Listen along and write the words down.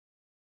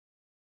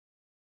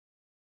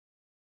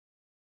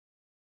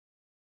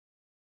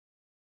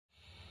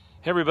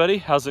Hey everybody,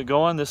 how's it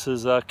going? This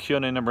is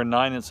Q&A number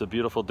 9. It's a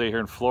beautiful day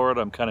here in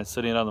Florida. I'm kind of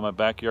sitting out in my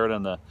backyard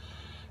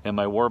in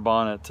my war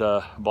bonnet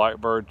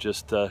Blackbird,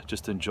 just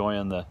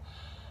enjoying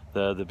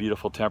the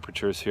beautiful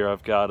temperatures here.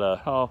 I've got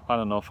I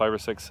don't know, 5 or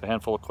 6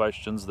 handful of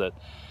questions that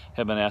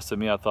have been asked of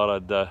me. I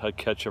thought I'd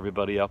catch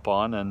everybody up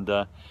on,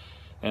 and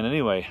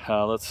anyway,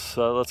 let's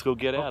go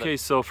get at it. Okay,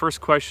 so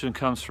first question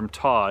comes from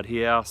Todd.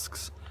 He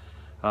asks,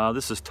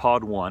 this is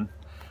Todd 1.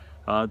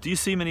 Do you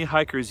see many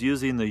hikers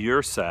using the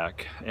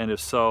Ursack, and if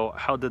so,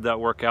 how did that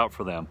work out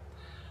for them?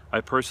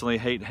 I personally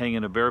hate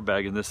hanging a bear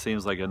bag, and this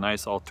seems like a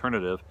nice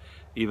alternative,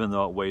 even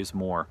though it weighs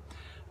more.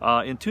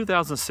 In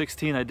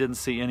 2016, I didn't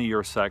see any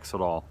Ursacks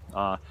at all.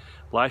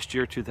 Last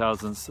year,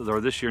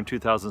 this year in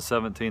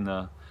 2017,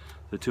 the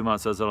 2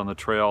 months I was out on the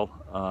trail,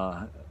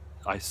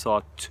 I saw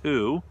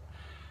 2.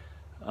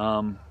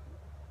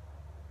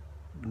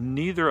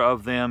 Neither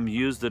of them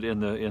used it in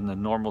the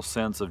normal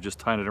sense of just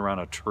tying it around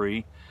a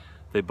tree.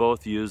 They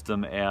both used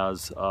them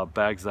as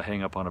bags that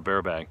hang up on a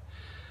bear bag,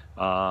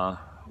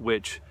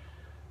 which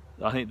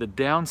I think the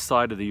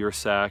downside of the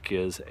Ursack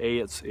is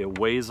it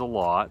weighs a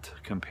lot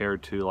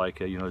compared to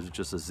like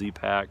just a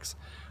Z-Pack's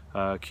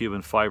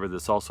Cuban fiber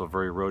that's also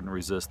very rodent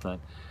resistant.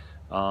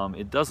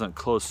 It doesn't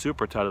close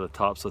super tight at the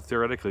top, so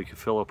theoretically it could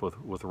fill up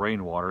with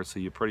rainwater, so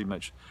you pretty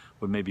much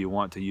would maybe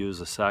want to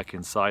use a sack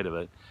inside of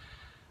it.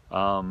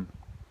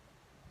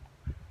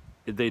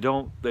 They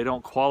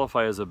don't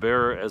qualify as a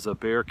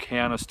bear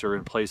canister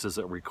in places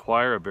that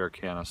require a bear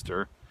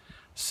canister.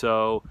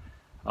 So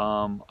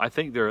I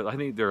think they're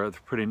a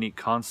pretty neat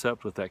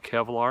concept with that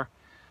Kevlar.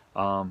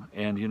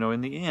 And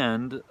in the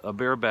end, a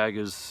bear bag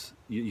is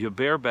you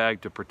bear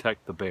bag to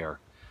protect the bear,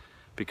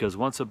 because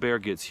once a bear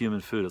gets human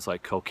food, it's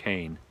like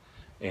cocaine,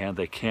 and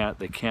they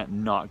can't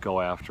not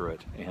go after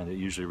it, and it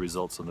usually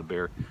results in the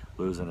bear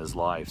losing his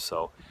life.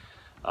 So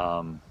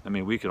I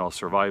mean, we can all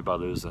survive by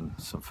losing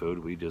some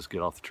food. We just get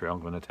off the trail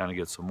and go into town and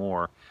get some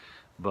more.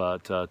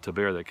 But to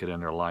bear, that could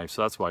end their life.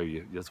 So that's why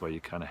you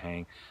kind of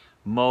hang.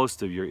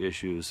 Most of your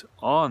issues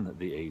on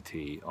the AT,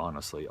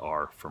 honestly,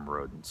 are from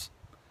rodents,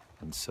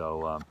 and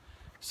so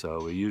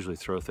we usually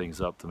throw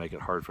things up to make it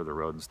hard for the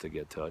rodents to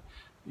get to it.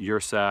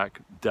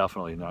 Ursack,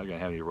 definitely not going to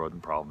have any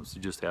rodent problems.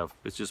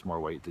 It's just more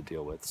weight to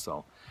deal with.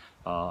 So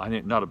I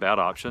think not a bad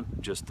option.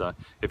 Just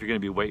if you're going to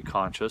be weight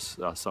conscious,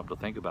 something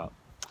to think about.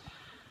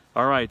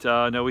 All right,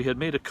 now we had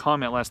made a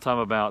comment last time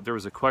about, there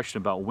was a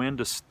question about when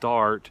to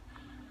start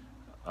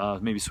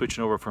maybe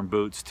switching over from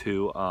boots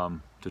to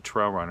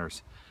trail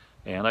runners.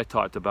 And I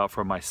talked about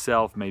for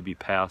myself maybe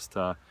past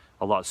a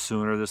lot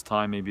sooner this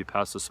time, maybe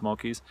past the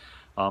Smokies.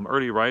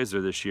 Early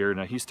riser this year,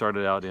 now he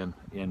started out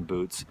in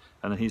boots,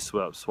 and then he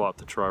swapped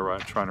to trail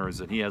runners,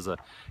 and he has a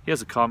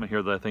comment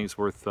here that I think is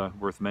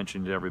worth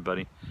mentioning to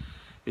everybody.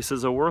 He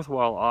says a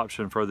worthwhile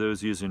option for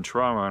those using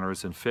trail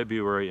runners in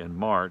February and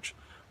March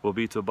will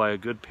be to buy a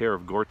good pair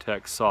of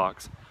Gore-Tex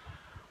socks.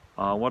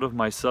 One of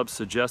my subs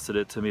suggested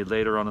it to me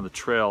later on in the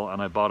trail, and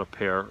I bought a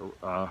pair.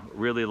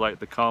 Really liked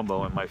the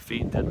combo, and my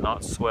feet did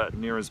not sweat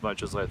near as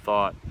much as I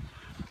thought.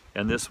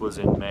 And this was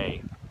in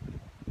May.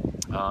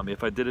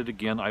 If I did it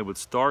again, I would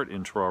start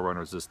in trail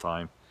runners this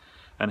time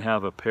and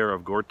have a pair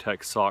of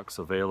Gore-Tex socks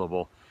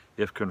available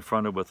if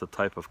confronted with the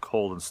type of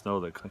cold and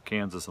snow that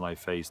Kansas and I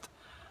faced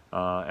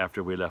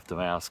after we left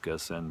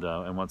Damascus. And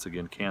once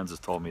again, Kansas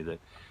told me that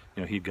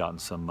he'd gotten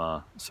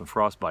some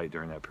frostbite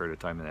during that period of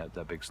time in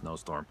that big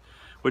snowstorm,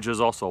 which is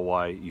also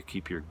why you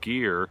keep your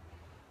gear,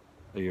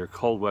 your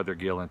cold weather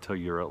gear, until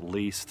you're at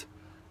least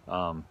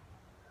to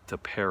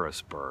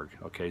Parisburg.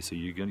 Okay, so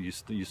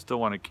you still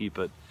want to keep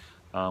it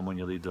when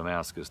you leave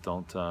Damascus.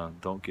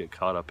 Don't get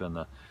caught up in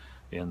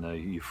the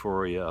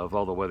euphoria of,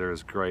 oh, the weather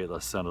is great,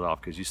 let's send it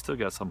off, because you still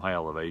got some high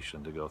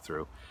elevation to go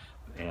through,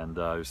 and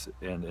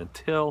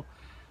until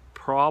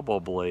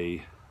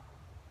probably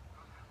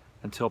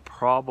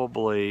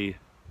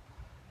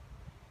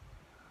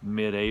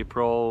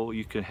mid-April,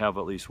 you can have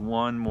at least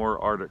one more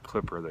Arctic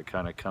clipper that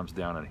kind of comes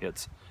down and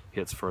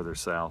hits further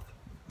south.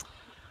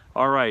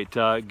 All right,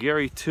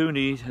 Gary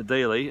Tooney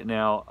Daly.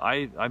 Now,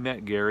 I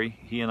met Gary.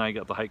 He and I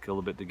got to hike a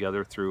little bit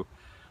together through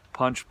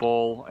Punch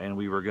Bowl, and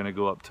we were going to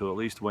go up to at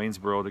least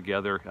Waynesboro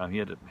together. He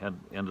had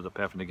ended up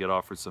having to get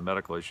off for some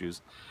medical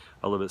issues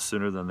a little bit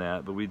sooner than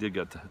that, but we did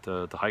get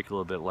to hike a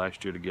little bit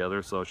last year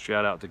together, so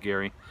shout out to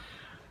Gary.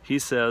 He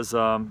says,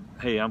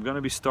 hey, I'm going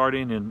to be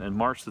starting in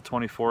March the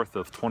 24th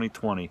of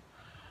 2020.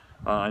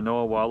 I know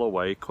a while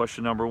away.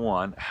 Question number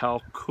 1, how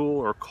cool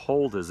or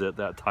cold is it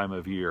that time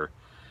of year?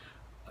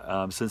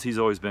 Since he's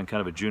always been kind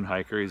of a June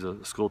hiker, he's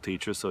a school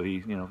teacher, so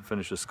he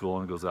finishes school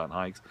and goes out and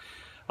hikes.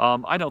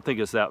 I don't think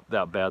it's that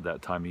bad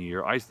that time of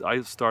year. I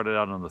started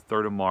out on the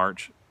 3rd of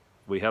March.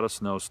 We had a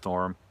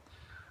snowstorm.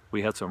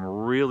 We had some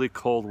really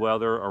cold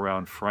weather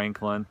around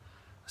Franklin,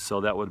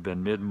 so that would have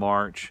been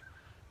mid-March.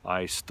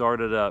 I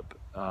started up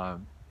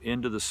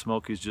into the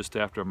Smokies just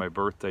after my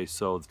birthday,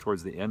 so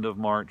towards the end of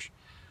March.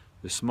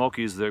 The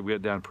Smokies, we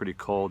got down pretty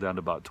cold, down to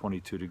about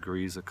 22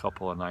 degrees a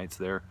couple of nights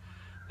there.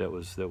 That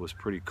was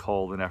pretty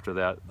cold, and after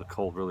that, the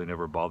cold really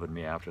never bothered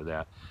me after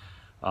that.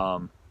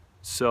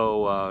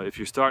 So if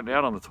you're starting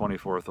out on the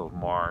 24th of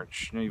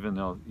March, even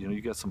though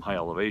you got some high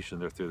elevation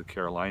there through the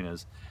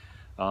Carolinas,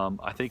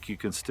 I think you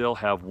can still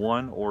have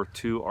 1 or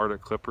 2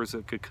 Arctic clippers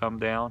that could come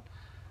down.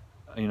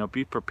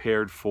 Be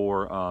prepared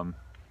for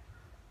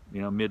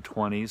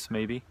mid-20s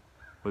maybe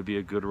would be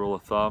a good rule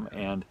of thumb,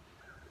 and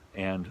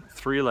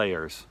 3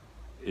 layers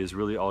is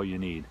really all you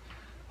need.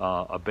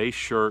 A base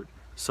shirt,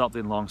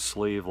 something long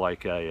sleeve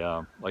like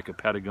a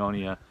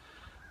Patagonia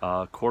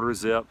quarter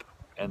zip,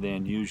 and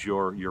then use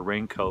your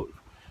raincoat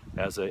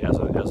as a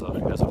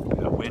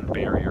wind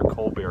barrier,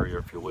 cold barrier,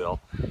 if you will,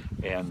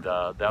 and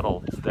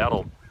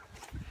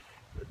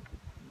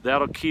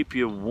that'll keep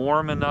you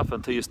warm enough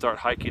until you start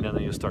hiking, and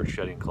then you start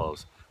shedding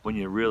clothes. When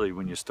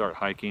you start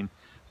hiking,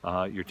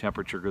 your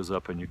temperature goes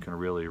up, and you can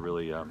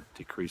really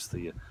decrease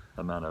the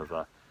amount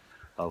of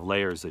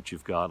layers that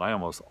you've got. I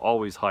almost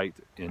always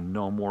hiked in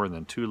no more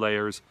than 2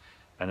 layers,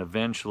 and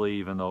eventually,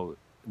 even though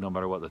no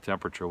matter what the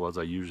temperature was,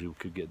 I usually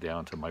could get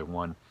down to my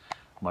one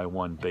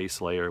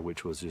base layer,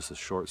 which was just a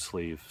short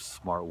sleeve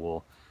Smart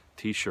Wool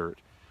t-shirt.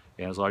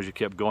 And as long as you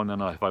kept going, then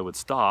if I would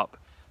stop,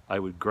 I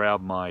would grab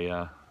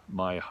my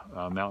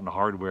Mountain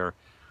Hardwear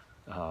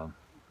kind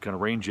of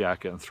rain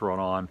jacket and throw it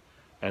on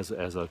as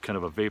a kind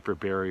of a vapor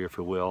barrier, if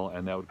you will,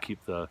 and that would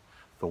keep the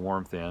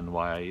warmth in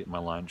while I ate my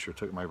lunch or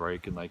took my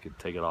break, and I could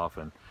take it off.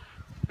 And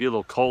be a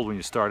little cold when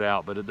you start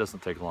out, but it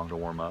doesn't take long to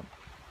warm up.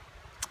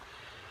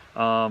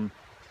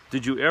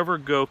 Did you ever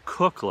go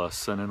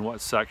cookless, and in what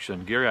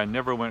section? Gary, I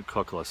never went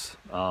cookless.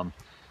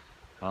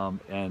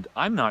 And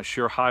I'm not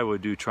sure how I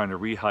would do trying to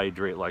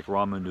rehydrate like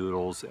ramen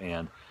noodles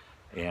and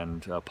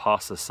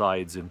pasta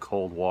sides in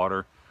cold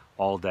water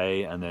all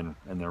day, and then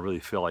really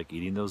feel like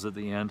eating those at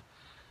the end.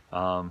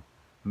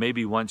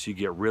 Maybe once you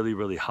get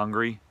really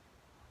hungry,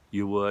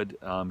 you would,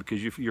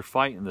 because you're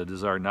fighting the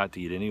desire not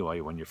to eat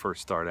anyway when you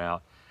first start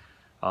out.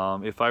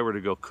 If I were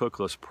to go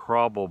cookless,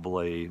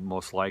 probably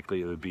most likely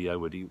it would be I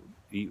would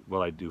eat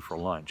what I do for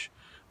lunch,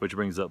 which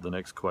brings up the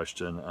next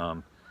question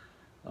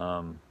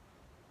that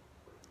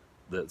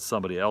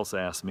somebody else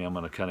asked me. I'm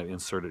going to kind of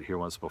insert it here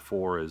once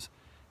before.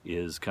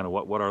 Is kind of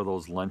what are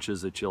those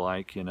lunches that you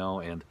like,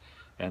 and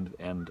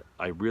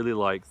I really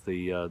like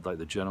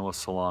the Genoa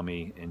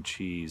salami and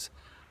cheese.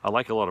 I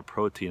like a lot of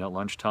protein at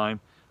lunchtime.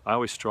 I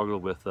always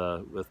struggled with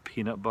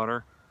peanut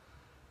butter.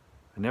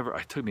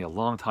 It took me a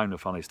long time to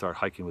finally start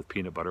hiking with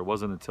peanut butter. It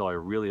wasn't until I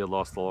really had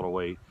lost a lot of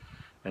weight,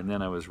 and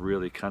then I was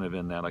really kind of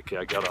in that, okay,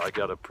 I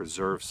gotta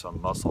preserve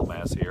some muscle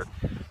mass here,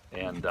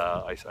 and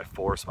I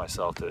forced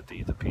myself to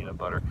eat the peanut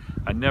butter.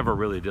 I never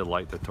really did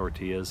like the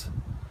tortillas.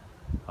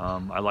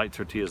 I like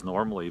tortillas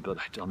normally,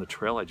 but on the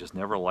trail I just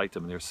never liked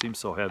them, and they seem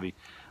so heavy.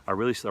 I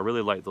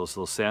really like those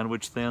little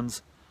sandwich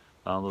thins,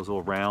 those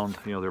little round.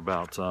 They're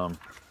about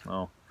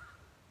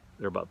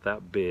they're about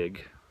that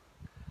big,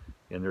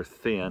 and they're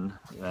thin,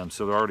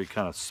 so they're already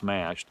kind of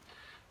smashed,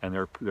 and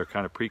they're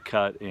kind of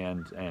pre-cut,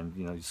 and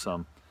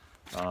some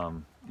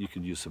you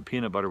can use some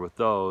peanut butter with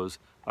those.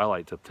 I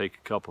like to take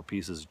a couple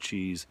pieces of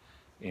cheese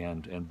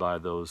and buy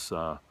those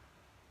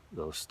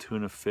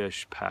tuna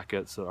fish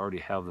packets that already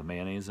have the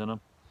mayonnaise in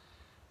them,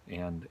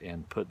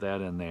 and put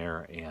that in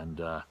there, and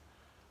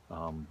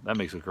that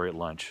makes a great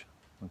lunch.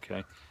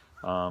 Okay,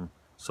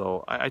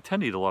 so I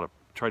tend to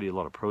try to eat a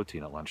lot of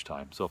protein at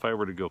lunchtime. So if I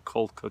were to go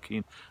cold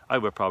cooking, I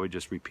would probably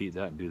just repeat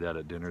that and do that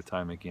at dinner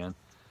time again.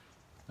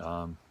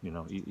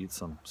 Eat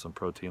some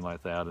protein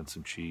like that, and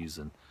some cheese,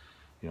 and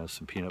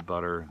some peanut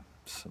butter,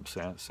 some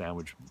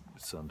sandwich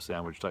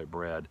type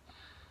bread,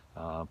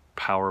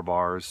 power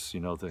bars.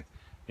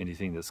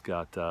 Anything that's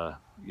got some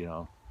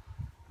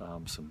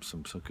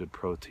good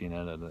protein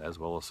in it, as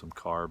well as some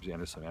carbs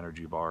and some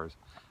energy bars,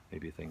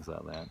 maybe things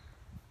like that.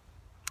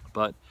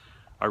 But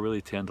I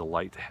really tend to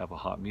like to have a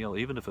hot meal,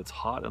 even if it's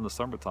hot in the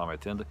summertime. I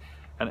tend to,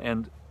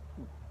 and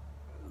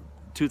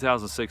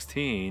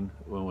 2016,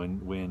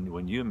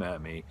 when you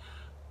met me,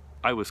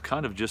 I was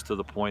kind of just to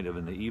the point of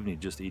in the evening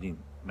just eating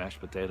mashed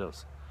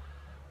potatoes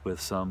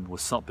with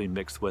something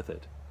mixed with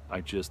it.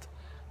 I just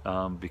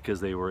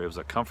because it was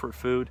a comfort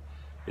food.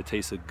 It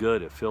tasted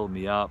good. It filled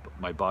me up.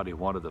 My body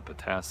wanted the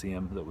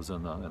potassium that was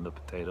in the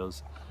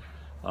potatoes.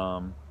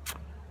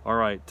 All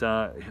right,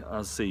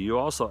 let's see. You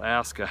also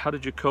ask, how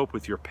did you cope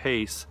with your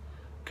pace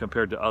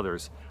compared to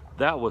others?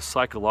 That was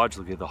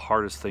psychologically the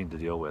hardest thing to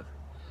deal with.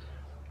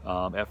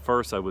 At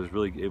first, it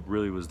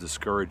really was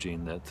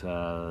discouraging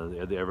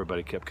that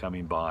everybody kept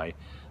coming by,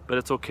 but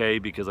it's okay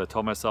because I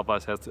told myself I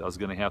was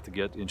going to have to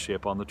get in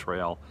shape on the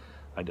trail.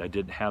 I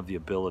didn't have the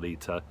ability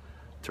to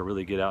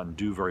really get out and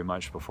do very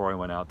much before I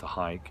went out to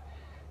hike,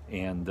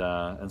 and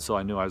so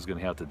I knew I was going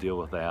to have to deal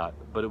with that.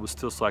 But it was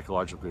still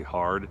psychologically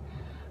hard.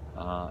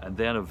 And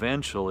then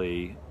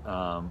eventually,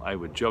 I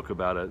would joke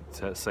about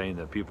it, saying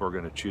that people are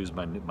going to choose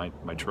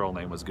my trail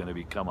name was going to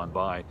be "Come On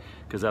By,"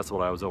 because that's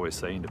what I was always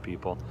saying to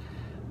people.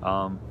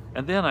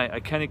 And then I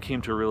kind of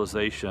came to a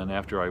realization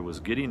after I was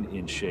getting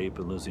in shape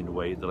and losing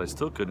weight that I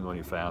still couldn't go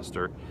any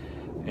faster,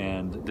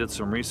 and did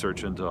some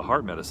research into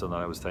heart medicine that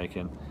I was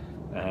taking,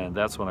 And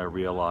that's when I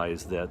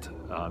realized that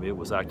it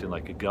was acting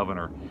like a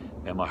governor,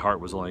 and my heart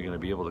was only going to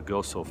be able to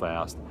go so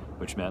fast,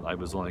 which meant I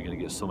was only going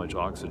to get so much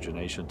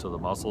oxygenation to the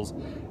muscles,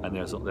 and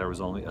there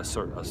was only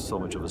so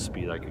much of a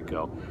speed I could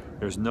go.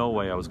 There's no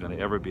way I was going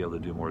to ever be able to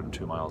do more than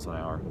 2 miles an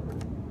hour.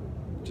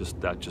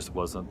 That just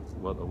wasn't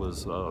what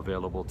was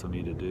available to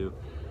me to do.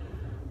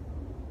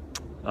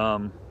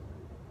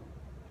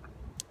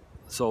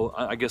 So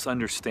I guess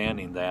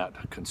understanding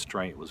that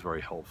constraint was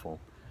very helpful.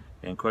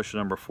 And question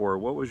number 4,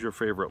 what was your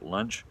favorite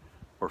lunch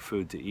or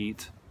food to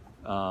eat?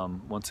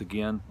 Once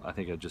again, I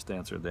think I just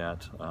answered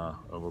that a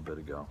little bit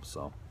ago.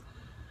 So,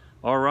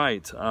 all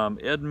right,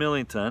 Ed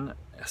Millington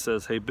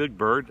says, hey, Big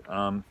Bird,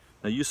 now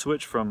you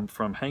switched from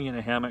hanging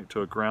a hammock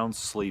to a ground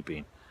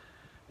sleeping.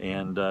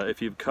 And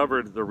if you've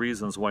covered the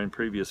reasons why in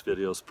previous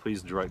videos,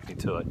 please direct me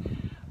to it.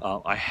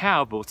 I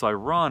have, but what's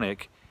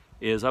ironic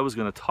is I was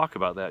going to talk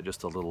about that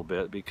just a little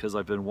bit because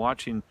I've been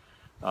watching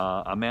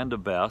Amanda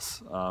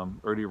Bess.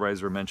 Ernie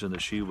Reiser mentioned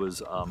that she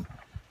was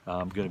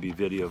going to be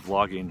video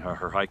vlogging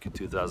her hike in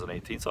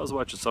 2018. So I was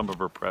watching some of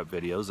her prep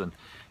videos, and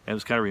it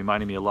was kind of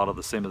reminding me a lot of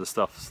the same of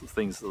the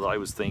things that I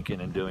was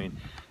thinking and doing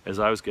as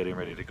I was getting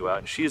ready to go out.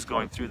 And she's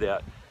going through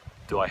that.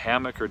 Do I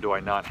hammock or do I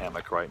not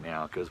hammock right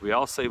now? Because we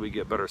all say we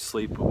get better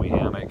sleep when we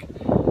hammock,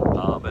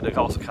 but it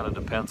also kind of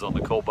depends on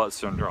the cold butt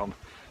syndrome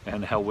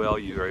and how well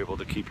you are able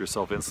to keep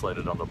yourself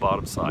insulated on the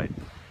bottom side,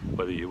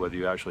 whether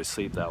you actually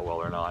sleep that well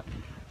or not.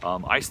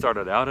 I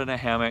started out in a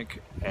hammock,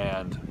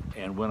 and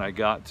when I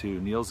got to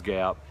Neal's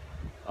Gap,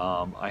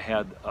 I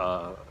had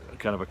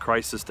kind of a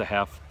crisis to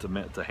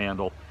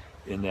handle,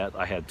 in that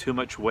I had too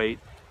much weight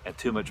and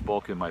too much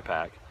bulk in my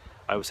pack.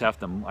 I was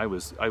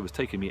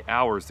taking me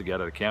hours to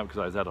get out of camp because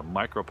I was at a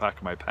micro pack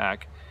in my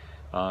pack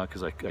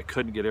because I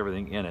couldn't get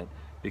everything in it,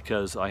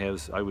 because I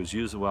was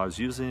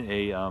using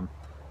a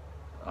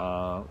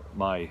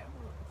my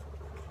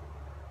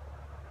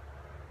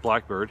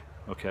Blackbird.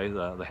 Okay,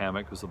 the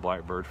hammock was the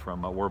Blackbird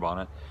from War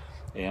Bonnet,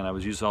 and I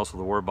was using also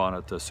the War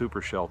Bonnet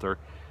Super Shelter.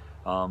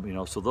 You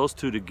know, so those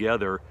two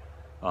together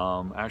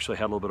actually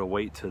had a little bit of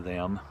weight to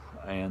them.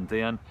 And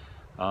then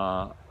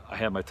I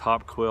had my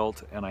top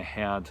quilt, and I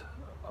had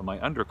my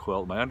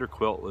underquilt. My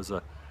underquilt was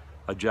a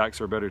Jack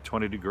Better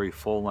 20-degree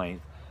full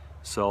length,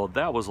 so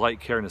that was like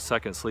carrying a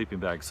second sleeping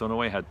bag. So in a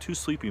way, I had 2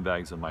 sleeping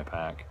bags in my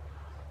pack,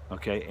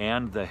 okay,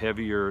 and the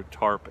heavier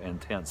tarp and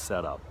tent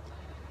setup.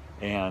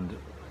 And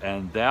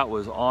that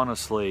was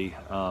honestly,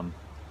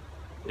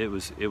 it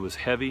was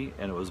heavy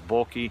and it was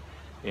bulky.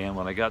 And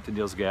when I got to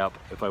Neal's Gap,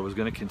 if I was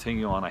going to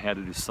continue on, I had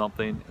to do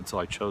something, and so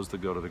I chose to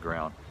go to the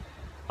ground.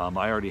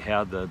 I already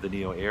had the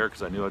Neo Air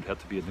because I knew I'd have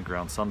to be in the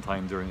ground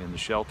sometime in the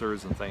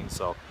shelters and things,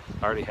 so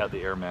I already had the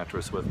air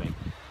mattress with me.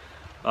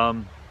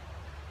 At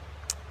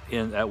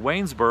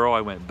Waynesboro,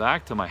 I went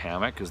back to my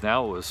hammock because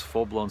now it was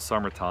full-blown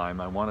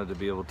summertime. I wanted to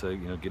be able to,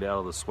 you know, get out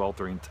of the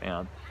sweltering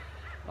tent.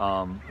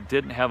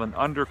 Didn't have an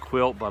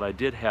underquilt, but I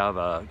did have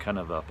a kind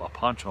of a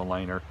poncho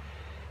liner,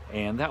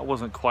 and that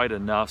wasn't quite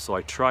enough, so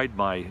I tried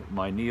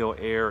my Neo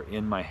Air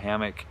in my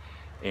hammock,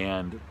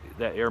 and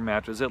that air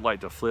mattress, it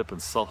liked to flip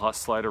and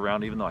slide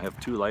around. Even though I have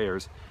 2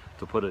 layers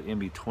to put it in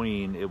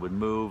between, it would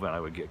move and I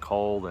would get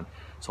cold, and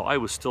so I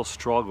was still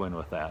struggling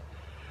with that.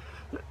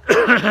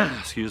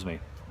 Excuse me.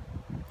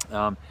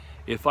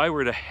 If I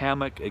were to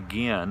hammock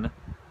again,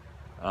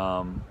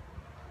 I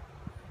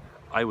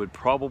would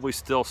probably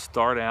still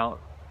start out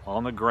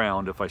on the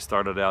ground. If I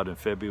started out in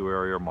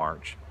February or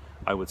March,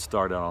 I would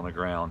start out on the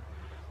ground.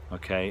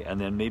 Okay, and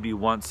then maybe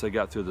once I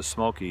got through the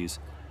Smokies,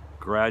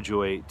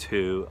 graduate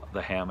to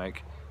the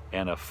hammock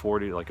and a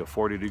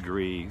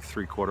 40-degree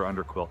 3/4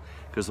 underquilt,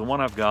 because the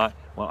one I've got,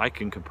 well, I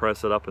can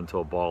compress it up into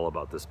a ball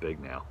about this big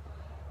now.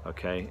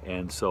 Okay,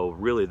 and so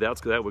really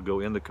that would go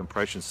in the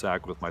compression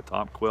sack with my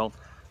top quilt.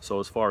 So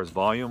as far as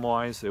volume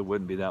wise, it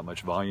wouldn't be that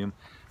much volume.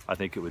 I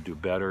think it would do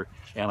better,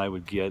 and I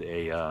would get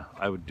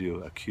I would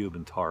do a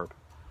Cuban tarp,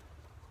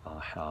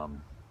 a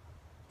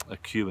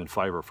Cuban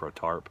fiber for a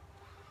tarp.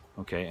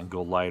 Okay, and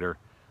go lighter.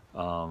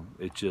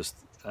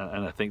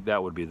 And I think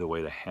that would be the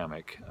way to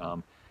hammock.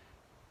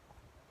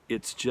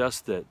 It's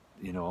just that,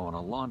 you know, on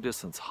a long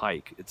distance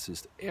hike, it's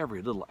just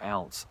every little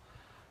ounce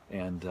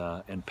and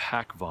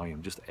pack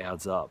volume just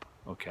adds up,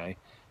 okay,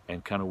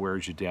 and kind of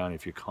wears you down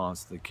if you're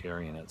constantly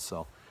carrying it.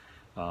 So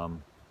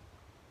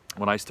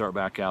when I start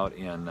back out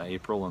in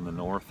April in the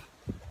north,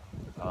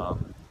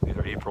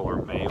 either April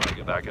or May, when I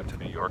get back up to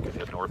New York and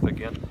head north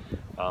again,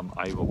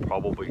 I will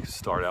probably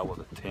start out with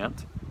a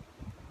tent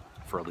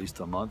for at least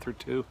a month or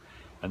 2,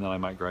 and then I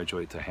might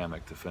graduate to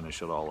hammock to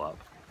finish it all up.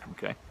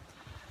 Okay,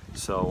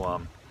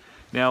 so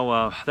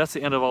now that's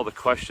the end of all the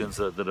questions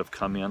that have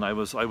come in. I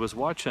was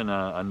watching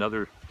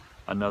another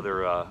I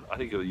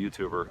think it was a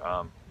YouTuber.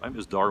 I think it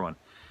was Darwin,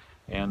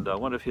 and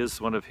one of his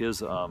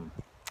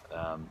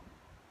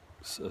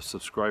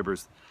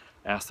subscribers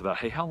asked about,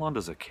 hey, how long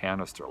does a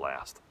canister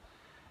last?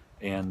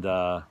 And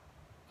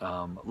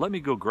let me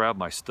go grab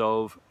my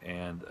stove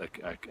and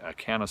a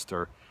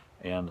canister,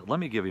 And let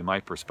me give you my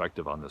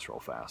perspective on this real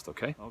fast,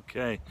 okay?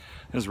 Okay,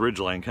 this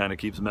ridgeline kind of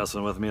keeps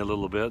messing with me a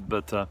little bit,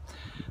 but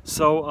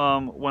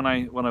when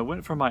I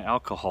went from my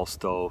alcohol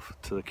stove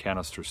to the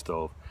canister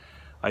stove,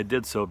 I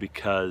did so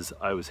because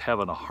I was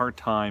having a hard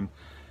time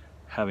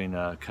having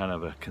a kind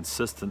of a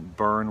consistent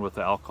burn with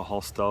the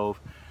alcohol stove.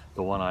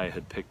 The one I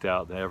had picked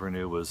out, the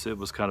Avenue, it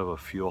was kind of a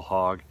fuel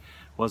hog.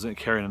 Wasn't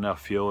carrying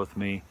enough fuel with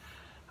me.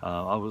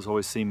 I was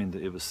always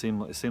it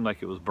seemed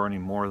like it was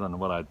burning more than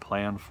what I'd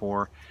planned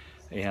for,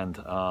 and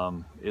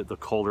the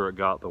colder it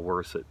got, the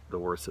worse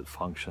it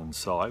functioned.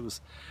 So I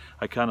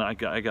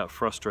got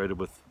frustrated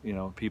with, you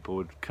know, people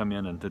would come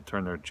in and they'd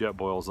turn their jet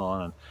boils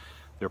on and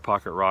their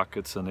pocket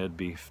rockets, and they'd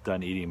be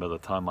done eating by the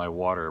time my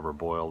water ever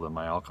boiled in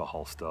my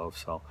alcohol stove.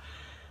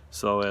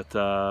 So at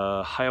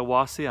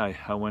Hiawassee,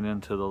 I went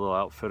into the little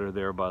outfitter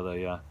there by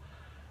the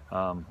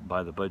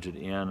Budget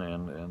Inn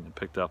and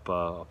picked up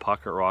a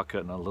pocket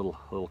rocket and a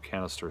little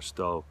canister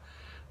stove,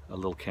 a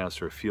little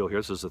canister of fuel. Here,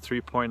 this is a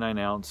 3.9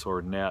 ounce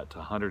or net,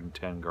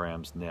 110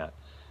 grams net,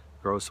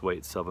 gross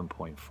weight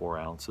 7.4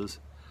 ounces.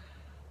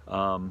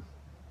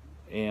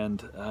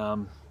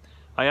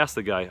 I asked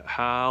the guy,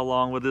 how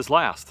long would this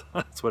last?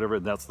 That's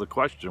the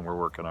question we're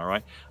working on,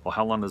 right? Well,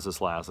 how long does this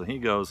last? And he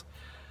goes,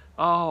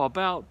 oh,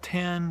 about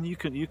 10. You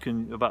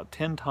can about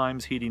 10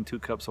 times heating 2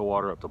 cups of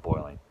water up to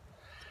boiling.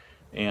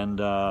 And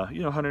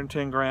you know,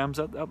 110 grams.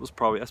 That's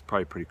probably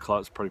pretty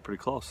close. Pretty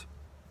close.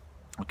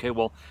 Okay.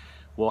 Well,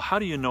 how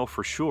do you know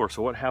for sure?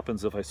 So what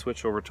happens if I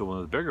switch over to one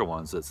of the bigger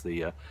ones? It's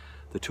the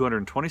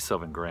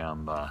 227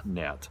 gram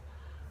net.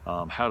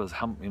 How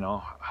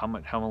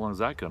long is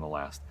that going to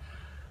last?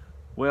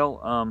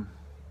 Well,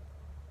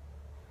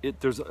 it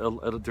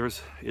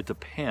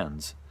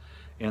depends,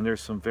 and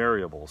there's some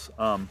variables.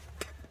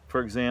 For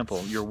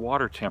example, your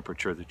water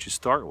temperature that you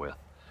start with.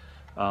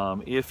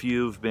 If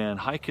you've been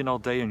hiking all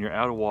day and you're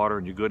out of water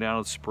and you go down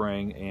to the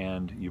spring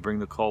and you bring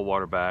the cold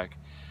water back,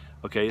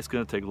 okay, it's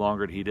going to take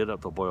longer to heat it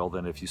up to boil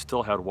than if you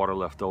still had water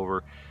left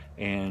over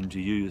and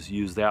you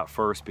use that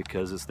first,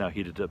 because it's now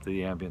heated up to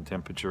the ambient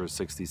temperature of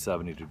 60,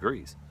 70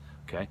 degrees.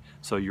 Okay,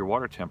 so your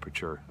water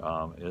temperature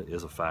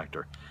is a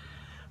factor.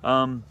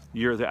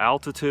 The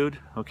altitude,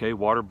 okay,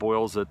 water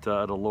boils at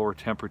a lower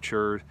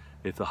temperature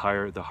if the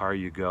higher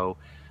you go.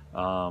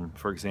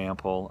 For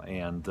example,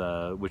 and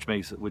which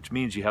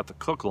means you have to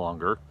cook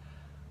longer.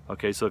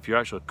 Okay, so if you're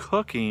actually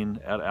cooking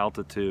at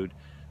altitude,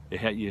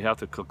 you have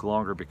to cook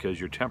longer because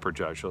your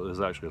temperature is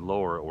actually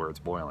lower at where it's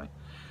boiling.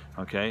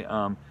 Okay,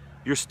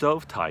 your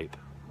stove type.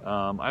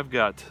 I've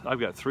got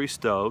 3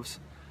 stoves.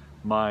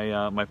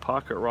 My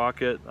pocket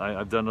rocket,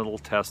 I've done a little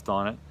test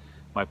on it.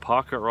 My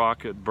pocket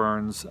rocket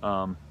burns,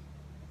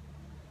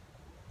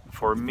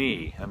 for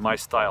me and my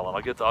style, and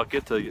I'll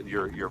get to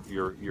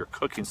your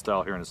cooking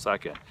style here in a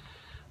second.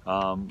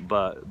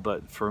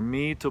 But for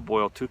me to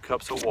boil 2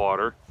 cups of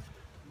water,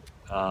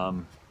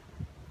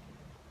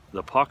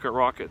 the pocket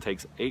rocket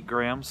takes 8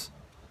 grams.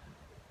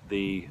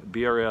 The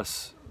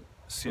BRS,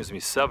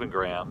 7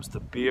 grams. The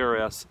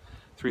BRS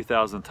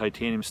 3000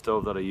 titanium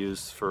stove that I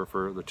used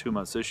for the 2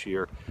 months this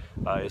year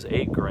is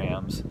 8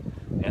 grams.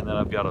 And then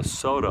I've got a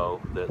Soto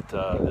that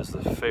is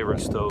the favorite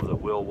stove that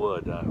Will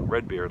Wood,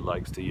 Redbeard,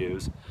 likes to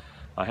use.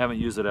 I haven't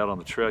used it out on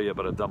the trail yet,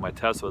 but I've done my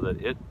tests with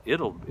it.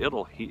 It'll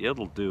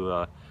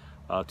do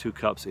 2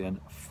 cups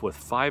in with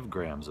 5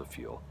 grams of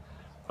fuel.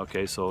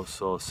 Okay, so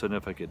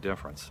significant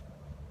difference.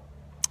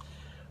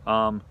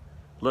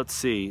 Let's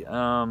see,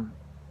 and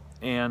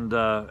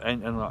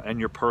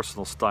your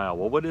personal style.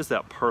 Well, what is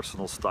that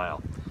personal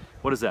style?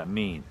 What does that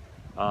mean?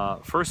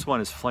 First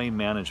one is flame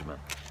management.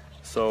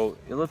 So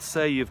let's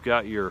say you've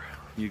got your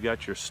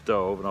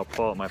stove, and I'll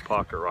pull out my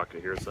pocket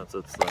rocket here since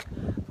it's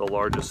the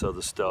largest of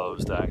the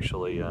stoves to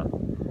actually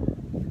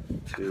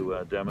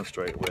to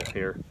demonstrate with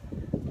here.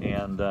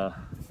 And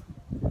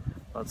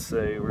let's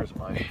say, where's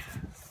my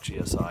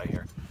GSI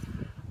here?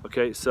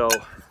 Okay, so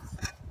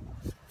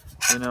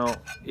you know,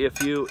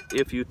 if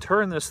you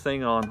turn this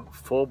thing on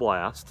full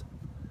blast,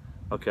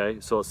 okay,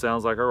 so it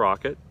sounds like a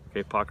rocket,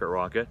 okay, pocket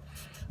rocket,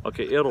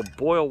 okay, it'll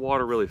boil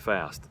water really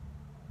fast.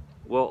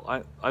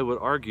 Well, I would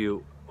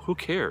argue, who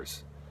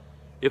cares?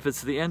 If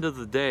it's the end of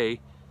the day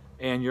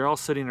and you're all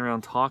sitting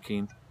around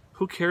talking,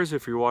 who cares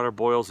if your water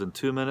boils in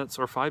 2 minutes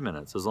or 5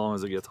 minutes, as long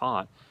as it gets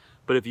hot?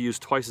 But if you use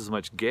twice as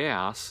much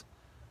gas,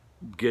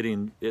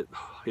 getting it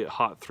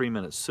hot 3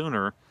 minutes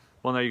sooner,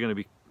 well, now you're going to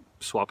be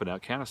swapping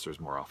out canisters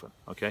more often.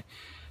 Okay,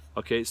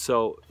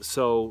 so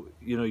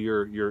you know,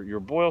 your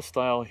boil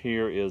style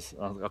here is,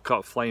 I'll call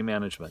it flame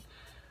management.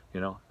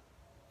 You know,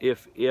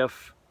 if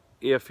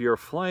your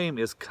flame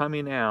is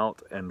coming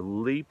out and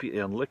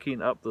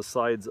licking up the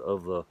sides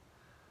of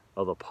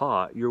the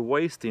pot, you're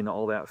wasting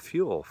all that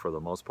fuel for the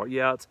most part.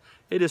 Yeah,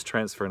 it is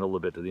transferring a little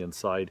bit to the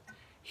inside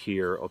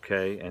here,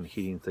 okay, and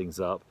heating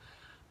things up.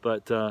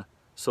 But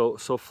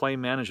so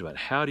flame management.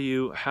 How do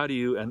you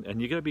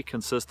and you got to be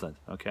consistent,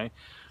 okay?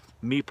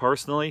 Me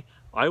personally,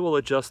 I will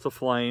adjust the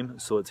flame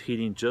so it's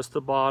heating just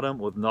the bottom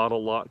with not a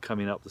lot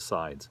coming up the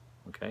sides.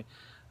 Okay,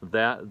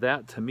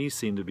 that to me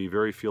seemed to be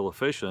very fuel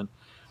efficient.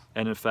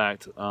 And in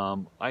fact,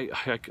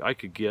 I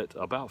could get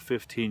about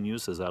 15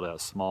 uses out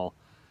of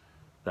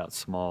that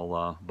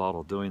small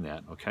bottle doing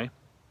that. Okay.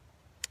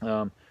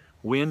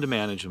 Wind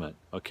management.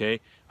 Okay.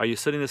 Are you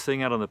sitting this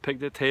thing out on the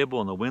picnic table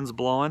and the wind's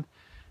blowing,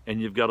 and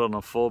you've got it on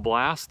a full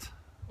blast,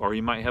 or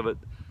you might have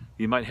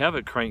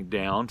it cranked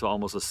down to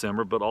almost a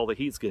simmer, but all the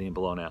heat's getting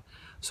blown out.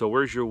 So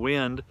where's your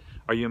wind?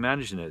 Are you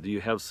managing it? Do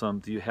you have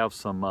some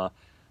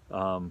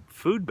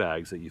food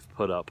bags that you've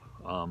put up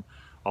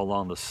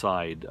along the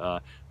side?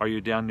 Are you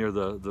down near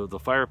the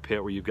fire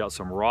pit where you've got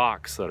some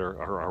rocks that are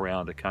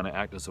around to kind of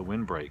act as a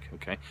windbreak?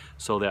 Okay,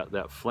 so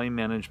that flame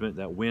management,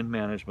 that wind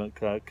management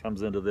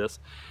comes into this,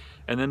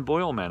 and then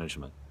boil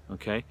management.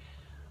 Okay,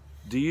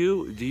 do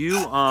you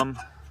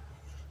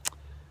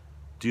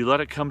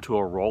let it come to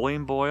a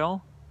rolling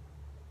boil,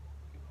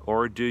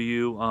 or do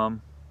you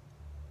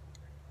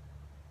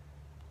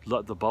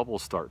let the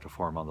bubbles start to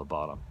form on the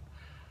bottom?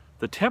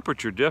 The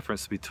temperature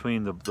difference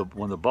between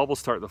when the bubbles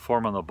start to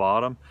form on the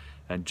bottom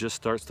and just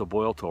starts to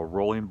boil to a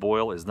rolling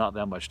boil is not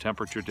that much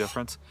temperature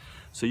difference.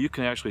 So you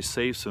can actually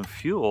save some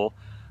fuel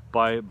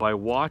by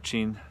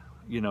watching,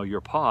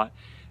 your pot,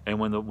 and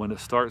when the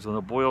bubbles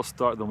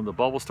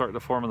start to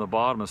form on the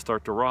bottom and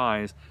start to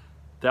rise,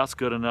 that's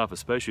good enough,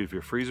 especially if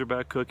you're freezer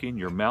bag cooking,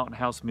 your mountain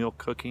house meal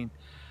cooking,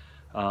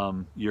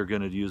 you're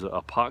going to use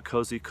a pot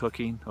cozy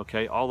cooking.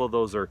 Okay, all of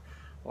those are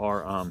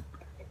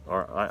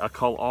I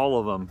call all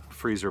of them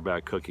freezer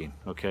bag cooking.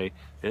 Okay,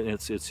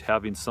 it's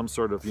having some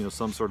sort of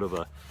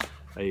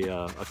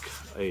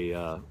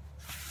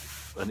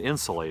an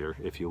insulator,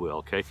 if you will.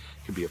 Okay, it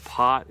can be a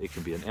pot, it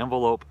can be an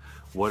envelope,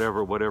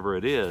 whatever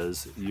it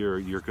is.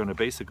 You're going to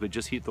basically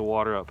just heat the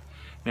water up.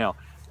 Now,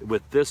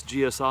 with this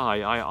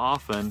GSI, I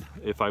often,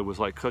 if I was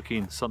like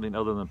cooking something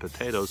other than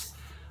potatoes,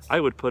 I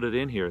would put it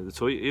in here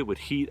so it would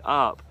heat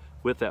up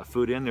with that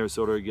food in there,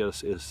 so to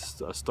get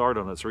a start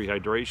on its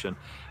rehydration.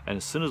 And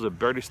as soon as it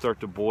barely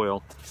starts to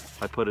boil,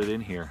 I put it in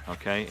here.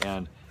 Okay,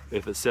 and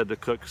if it said to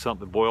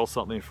boil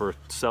something for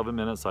 7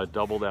 minutes, I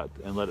double that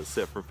and let it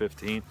sit for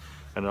 15,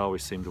 and it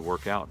always seemed to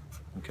work out.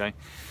 Okay,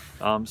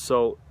 and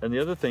the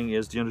other thing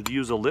is, to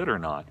use a lid or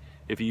not.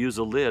 If you use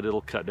a lid,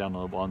 it'll cut down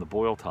on the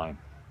boil time.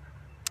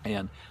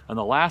 And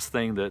the last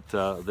thing that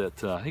I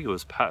think it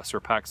was Sir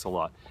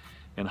Pax-a-Lot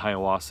in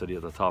Hiawassee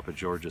at the top of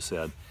Georgia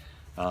said,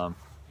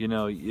 you're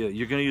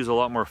going to use a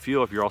lot more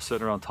fuel if you're all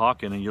sitting around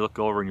talking and you look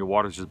over and your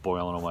water's just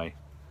boiling away.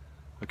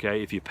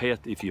 Okay, if you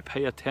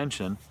pay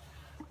attention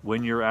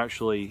when you're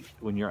actually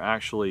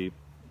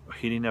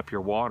heating up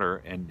your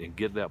water and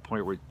get to that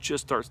point where it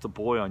just starts to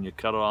boil and you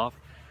cut it off,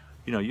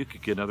 you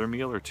could get another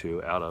meal or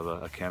two out of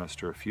a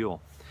canister of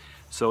fuel.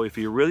 So if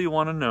you really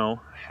want to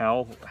know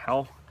how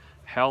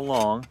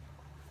long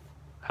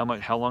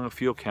a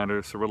fuel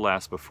canister would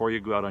last before you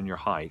go out on your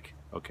hike,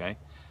 okay,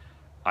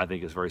 I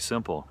think it's very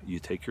simple. You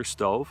take your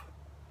stove,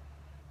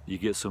 you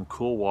get some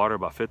cool water,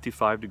 about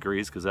 55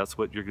 degrees, because that's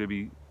what you're going to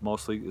be,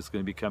 mostly it's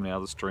going to be coming out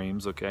of the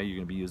streams, okay? You're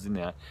going to be using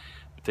that.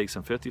 Take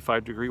some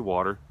 55-degree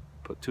water,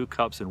 put 2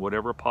 cups in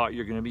whatever pot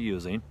you're going to be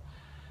using,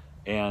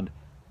 and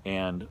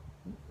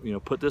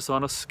put this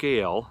on a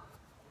scale.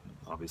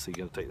 Obviously,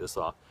 you're going to take this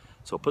off.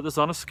 So put this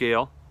on a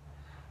scale,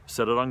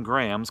 set it on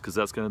grams, because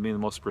that's going to be the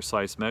most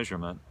precise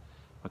measurement,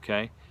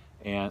 okay?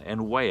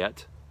 And weigh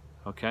it,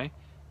 okay?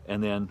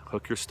 And then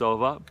hook your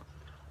stove up,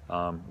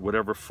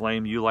 whatever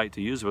flame you like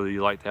to use, whether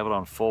you like to have it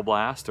on full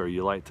blast or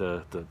you like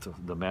to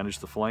manage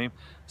the flame.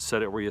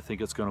 Set it where you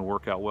think it's going to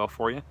work out well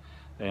for you,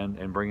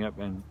 and bring it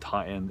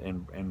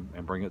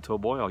and bring it to a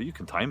boil. You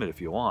can time it if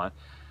you want,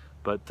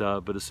 but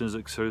as soon as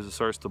it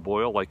starts to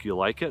boil like you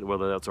like it,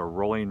 whether that's a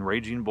rolling,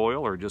 raging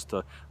boil or just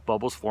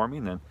bubbles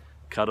forming, then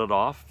cut it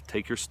off.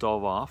 Take your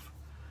stove off,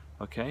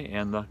 okay,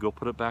 and go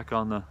put it back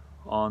on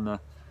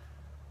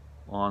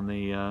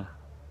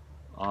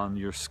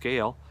your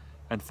scale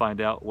and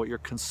find out what your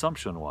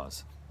consumption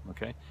was.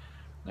 Okay,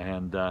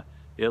 and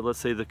let's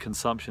say the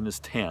consumption is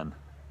 10.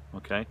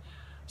 Okay,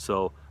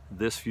 so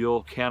this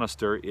fuel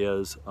canister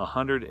is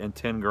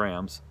 110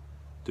 grams.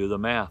 Do the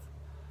math.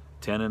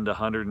 10 into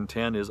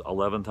 110 is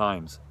 11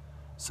 times.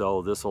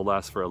 So this will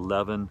last for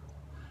 11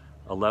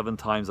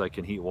 times I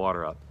can heat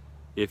water up.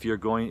 If you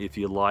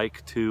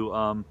like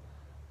to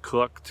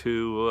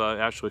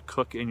actually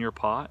cook in your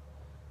pot,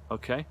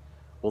 okay,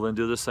 well then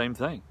do the same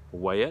thing.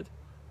 Weigh it,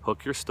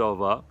 hook your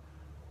stove up,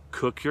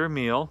 cook your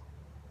meal,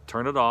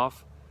 turn it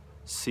off,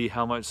 see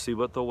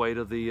what the weight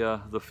of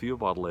the fuel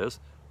bottle is,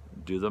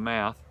 do the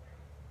math.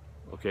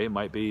 Okay, it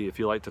might be, if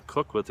you like to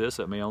cook with this,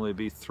 it may only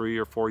be 3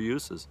 or 4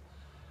 uses.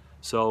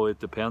 So it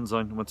depends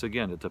on, once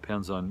again, it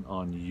depends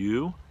on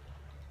you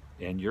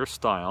and your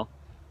style,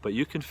 but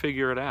you can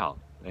figure it out.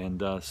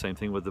 And same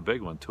thing with the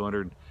big one,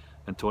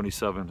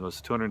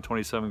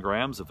 227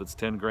 grams. If it's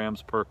 10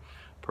 grams per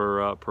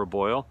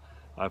boil,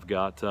 I've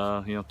got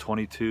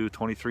 22,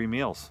 23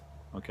 meals.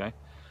 Okay,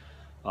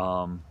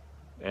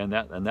 and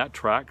that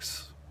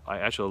tracks. I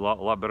actually a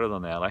lot better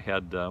than that. I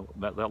had a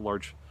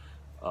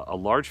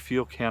large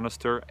fuel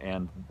canister,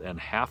 and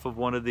half of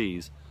one of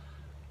these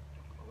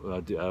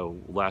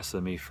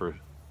lasted me for,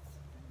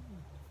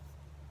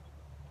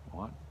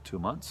 what, 2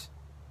 months?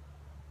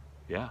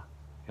 Yeah,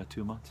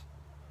 2 months.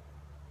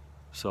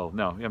 So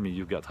no, I mean,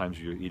 you've got times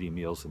where you're eating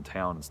meals in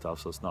town and stuff,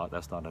 so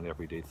that's not an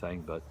everyday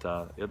thing, but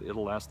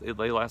it'll last.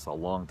 They last a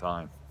long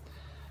time.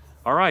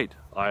 All right,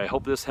 I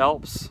hope this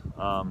helps.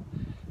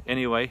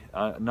 Anyway,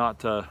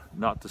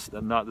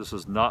 this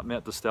is not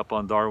meant to step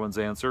on Darwin's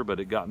answer, but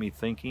it got me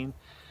thinking,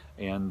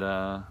 and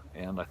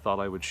I thought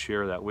I would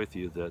share that with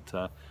you,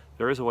 that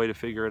there is a way to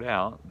figure it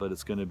out, but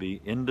it's going to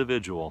be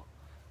individual.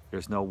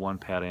 There's no one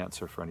pat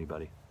answer for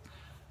anybody.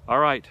 All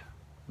right,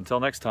 until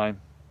next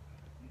time,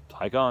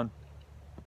 hike on.